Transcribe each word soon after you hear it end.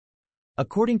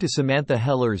According to Samantha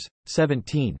Hellers,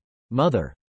 17,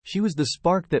 mother, she was the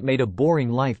spark that made a boring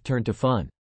life turn to fun.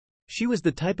 She was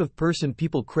the type of person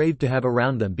people craved to have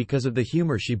around them because of the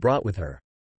humor she brought with her.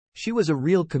 She was a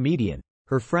real comedian,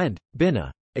 her friend,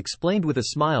 Binna, explained with a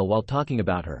smile while talking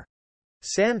about her.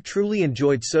 Sam truly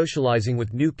enjoyed socializing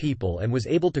with new people and was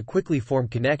able to quickly form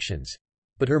connections,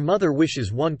 but her mother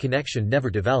wishes one connection never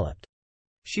developed.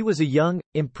 She was a young,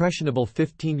 impressionable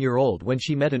 15-year-old when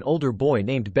she met an older boy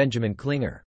named Benjamin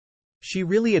Klinger. She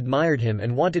really admired him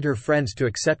and wanted her friends to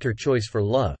accept her choice for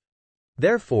love.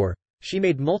 Therefore, she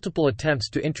made multiple attempts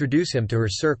to introduce him to her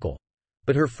circle,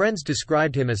 but her friends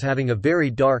described him as having a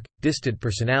very dark, distant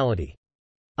personality.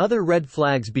 Other red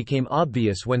flags became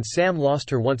obvious when Sam lost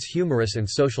her once humorous and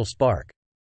social spark.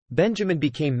 Benjamin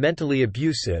became mentally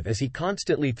abusive as he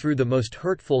constantly threw the most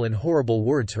hurtful and horrible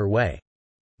words her way.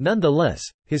 Nonetheless,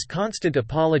 his constant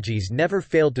apologies never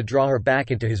failed to draw her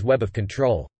back into his web of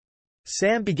control.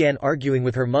 Sam began arguing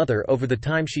with her mother over the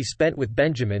time she spent with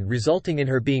Benjamin, resulting in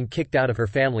her being kicked out of her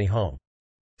family home.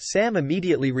 Sam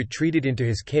immediately retreated into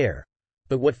his care,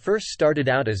 but what first started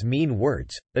out as mean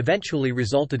words, eventually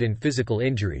resulted in physical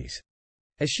injuries.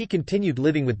 As she continued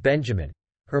living with Benjamin,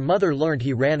 her mother learned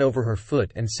he ran over her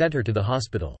foot and sent her to the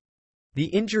hospital. The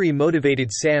injury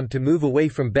motivated Sam to move away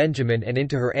from Benjamin and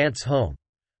into her aunt's home,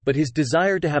 but his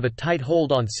desire to have a tight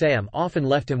hold on Sam often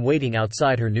left him waiting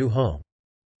outside her new home.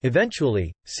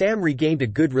 Eventually, Sam regained a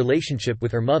good relationship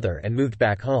with her mother and moved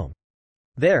back home.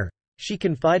 There, she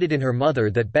confided in her mother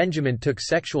that Benjamin took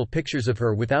sexual pictures of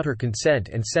her without her consent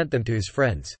and sent them to his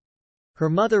friends. Her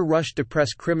mother rushed to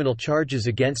press criminal charges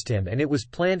against him, and it was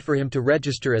planned for him to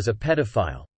register as a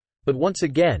pedophile. But once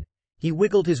again, he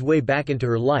wiggled his way back into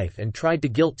her life and tried to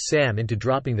guilt Sam into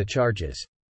dropping the charges.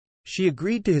 She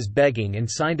agreed to his begging and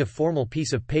signed a formal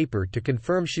piece of paper to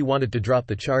confirm she wanted to drop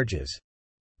the charges.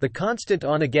 The constant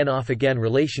on-again off-again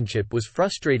relationship was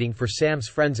frustrating for Sam's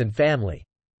friends and family,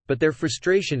 but their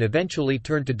frustration eventually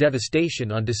turned to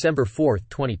devastation on December 4,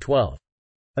 2012.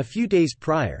 A few days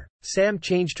prior, Sam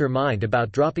changed her mind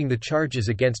about dropping the charges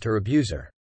against her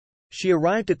abuser. She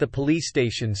arrived at the police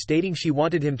station stating she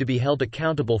wanted him to be held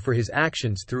accountable for his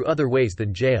actions through other ways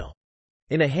than jail.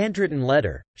 In a handwritten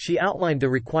letter, she outlined the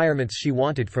requirements she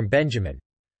wanted from Benjamin: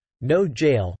 no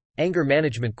jail, anger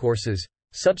management courses,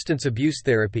 substance abuse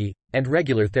therapy, and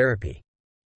regular therapy.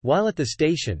 While at the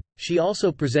station, she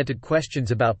also presented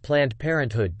questions about Planned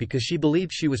Parenthood because she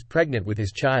believed she was pregnant with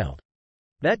his child.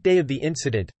 That day of the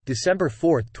incident, December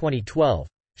 4, 2012,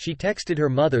 she texted her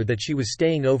mother that she was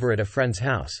staying over at a friend's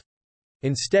house.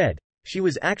 Instead, she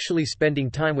was actually spending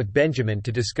time with Benjamin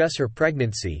to discuss her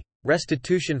pregnancy,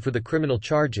 restitution for the criminal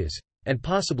charges, and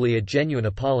possibly a genuine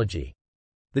apology.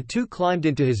 The two climbed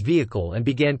into his vehicle and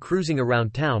began cruising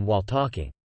around town while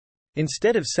talking.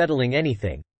 Instead of settling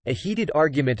anything, a heated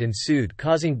argument ensued,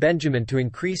 causing Benjamin to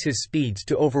increase his speeds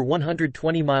to over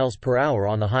 120 miles per hour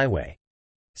on the highway.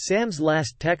 Sam's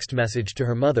last text message to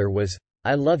her mother was,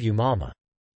 "I love you, Mama."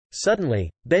 Suddenly,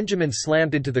 Benjamin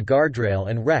slammed into the guardrail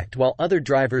and wrecked while other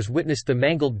drivers witnessed the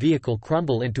mangled vehicle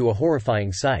crumble into a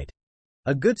horrifying sight.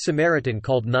 A Good Samaritan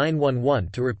called 911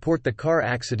 to report the car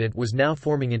accident was now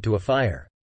forming into a fire.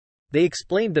 They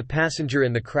explained the passenger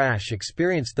in the crash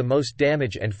experienced the most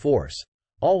damage and force,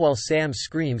 all while Sam's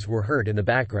screams were heard in the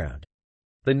background.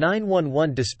 The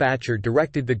 911 dispatcher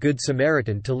directed the Good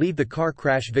Samaritan to leave the car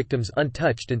crash victims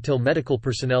untouched until medical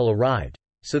personnel arrived,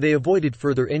 so they avoided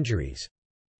further injuries.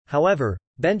 However,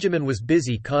 Benjamin was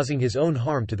busy causing his own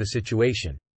harm to the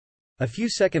situation. A few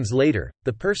seconds later,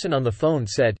 the person on the phone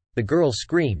said, "The girl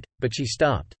screamed, but she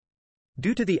stopped."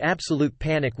 Due to the absolute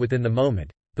panic within the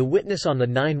moment, the witness on the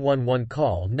 911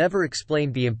 call never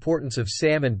explained the importance of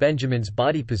Sam and Benjamin's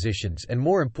body positions and,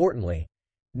 more importantly,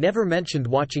 never mentioned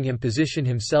watching him position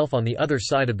himself on the other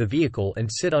side of the vehicle and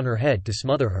sit on her head to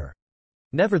smother her.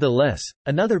 Nevertheless,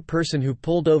 another person who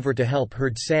pulled over to help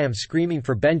heard Sam screaming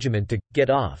for Benjamin to get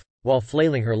off, while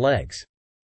flailing her legs.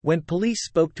 When police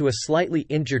spoke to a slightly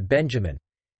injured Benjamin,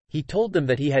 he told them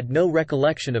that he had no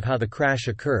recollection of how the crash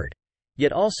occurred,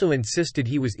 yet also insisted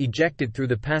he was ejected through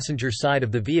the passenger side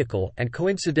of the vehicle and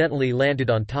coincidentally landed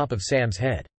on top of Sam's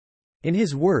head. In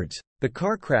his words, the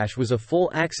car crash was a full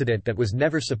accident that was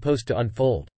never supposed to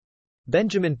unfold.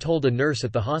 Benjamin told a nurse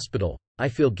at the hospital, "I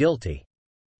feel guilty.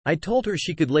 I told her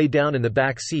she could lay down in the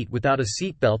back seat without a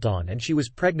seatbelt on, and she was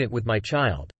pregnant with my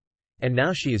child. And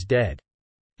now she is dead."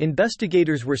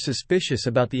 Investigators were suspicious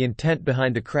about the intent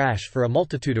behind the crash for a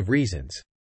multitude of reasons.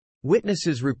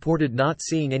 Witnesses reported not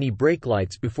seeing any brake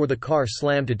lights before the car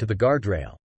slammed into the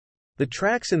guardrail. The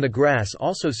tracks in the grass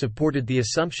also supported the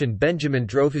assumption Benjamin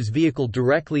drove his vehicle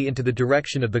directly into the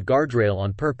direction of the guardrail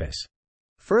on purpose.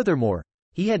 Furthermore,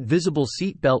 he had visible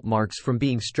seatbelt marks from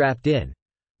being strapped in,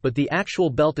 but the actual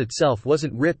belt itself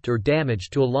wasn't ripped or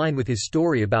damaged to align with his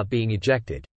story about being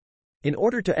ejected. In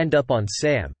order to end up on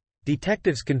Sam,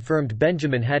 detectives confirmed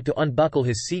Benjamin had to unbuckle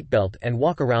his seatbelt and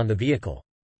walk around the vehicle.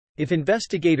 If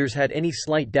investigators had any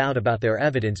slight doubt about their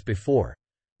evidence before,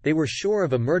 they were sure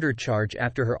of a murder charge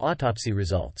after her autopsy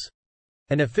results.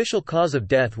 An official cause of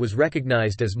death was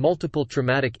recognized as multiple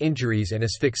traumatic injuries and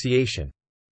asphyxiation.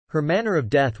 Her manner of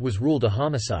death was ruled a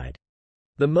homicide.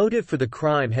 The motive for the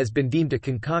crime has been deemed a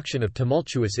concoction of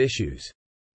tumultuous issues.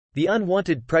 The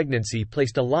unwanted pregnancy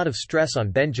placed a lot of stress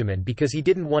on Benjamin because he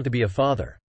didn't want to be a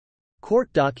father.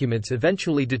 Court documents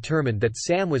eventually determined that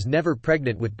Sam was never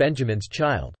pregnant with Benjamin's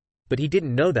child, but he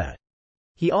didn't know that.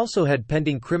 He also had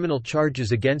pending criminal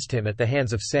charges against him at the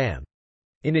hands of Sam.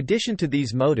 In addition to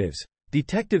these motives,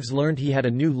 detectives learned he had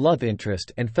a new love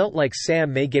interest and felt like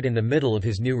Sam may get in the middle of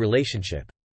his new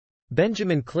relationship.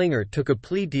 Benjamin Klinger took a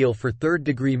plea deal for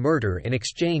third-degree murder in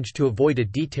exchange to avoid a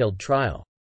detailed trial.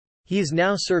 He is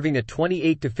now serving a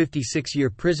 28 to 56-year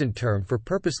prison term for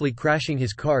purposely crashing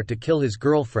his car to kill his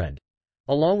girlfriend,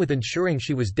 along with ensuring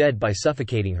she was dead by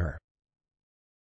suffocating her.